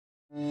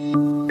Hi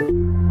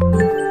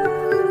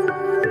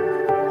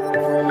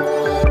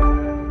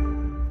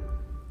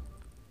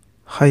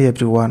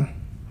everyone,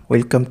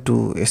 welcome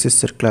to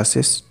SSR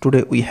classes.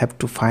 Today we have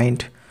to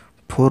find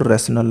 4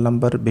 rational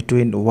number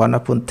between 1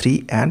 upon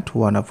 3 and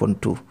 1 upon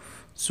 2.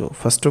 So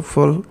first of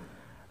all,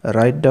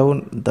 write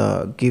down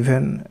the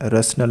given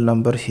rational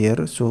number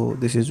here. So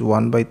this is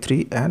 1 by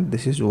 3 and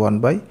this is 1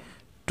 by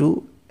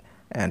 2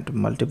 and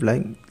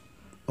multiplying.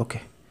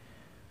 Okay.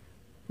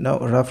 Now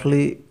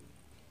roughly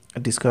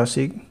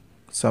discussing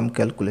some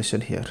calculation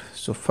here.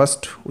 So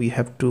first we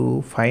have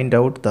to find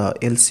out the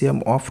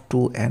LCM of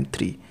 2 and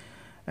 3.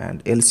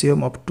 And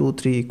LCM of 2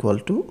 3 equal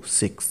to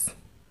 6.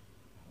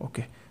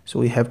 Okay, so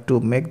we have to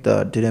make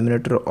the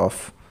denominator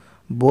of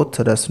both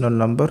rational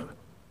number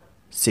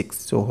 6.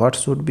 So what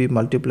should be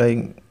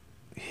multiplying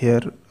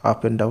here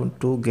up and down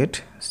to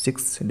get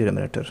 6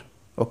 denominator?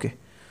 Okay,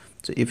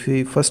 so if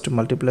we first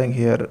multiplying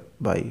here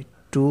by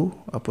 2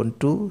 upon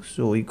 2,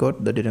 so we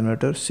got the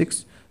denominator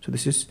 6, so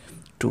this is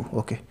 2.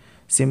 Okay,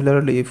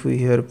 similarly if we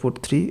here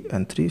put 3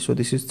 and 3, so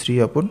this is 3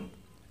 upon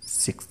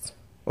 6.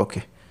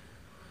 Okay,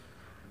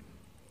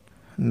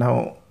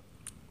 now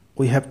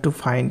we have to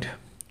find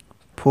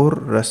 4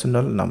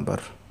 rational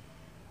number.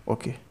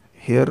 Okay,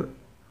 here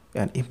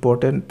an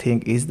important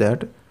thing is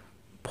that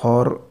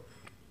for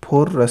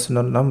 4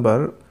 rational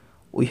number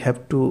we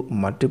have to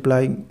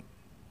multiplying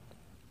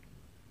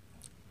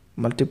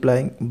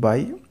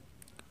by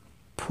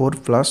 4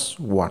 plus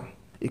 1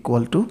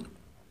 equal to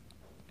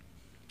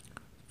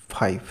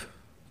 5.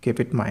 Keep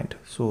it in mind.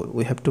 So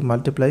we have to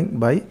multiplying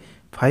by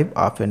 5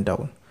 up and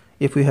down.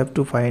 If we have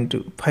to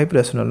find 5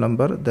 rational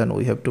number, then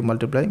we have to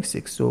multiplying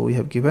 6. So we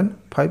have given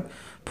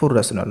 4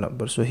 rational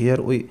number. So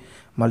here we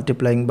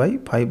multiplying by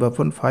 5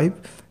 upon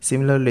 5.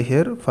 Similarly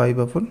here 5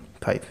 upon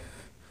 5.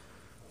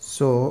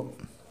 So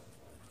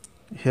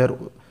here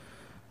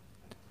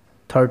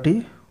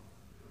 30,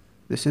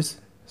 this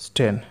is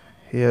 10.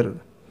 Here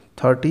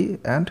 30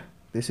 and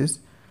this is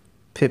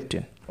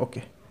 15.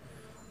 Okay.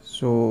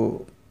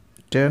 So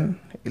 10,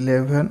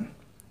 11,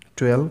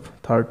 12,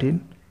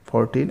 13,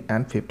 14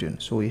 and 15.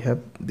 So we have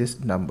this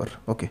number.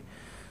 Okay,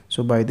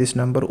 so by this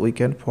number we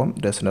can form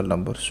rational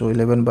number. So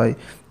 11 by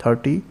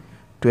 30,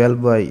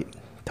 12 by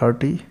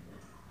 30,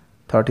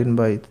 13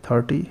 by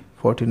 30,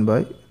 14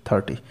 by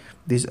 30.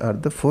 These are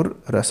the 4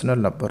 rational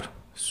number.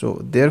 So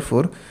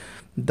therefore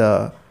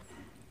the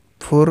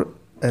 4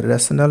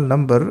 rational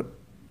number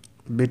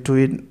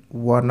between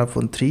 1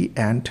 upon 3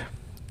 and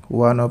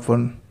 1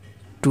 upon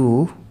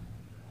 2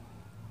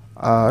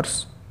 are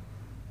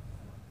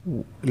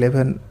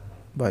 11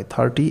 by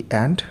 30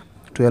 and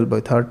 12 by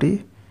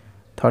 30,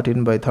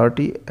 13 by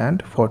 30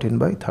 and 14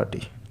 by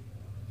 30.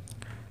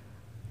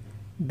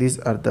 These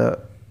are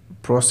the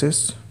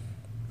process.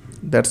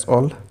 That's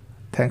all.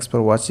 Thanks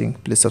for watching.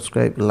 Please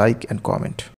subscribe, like and comment.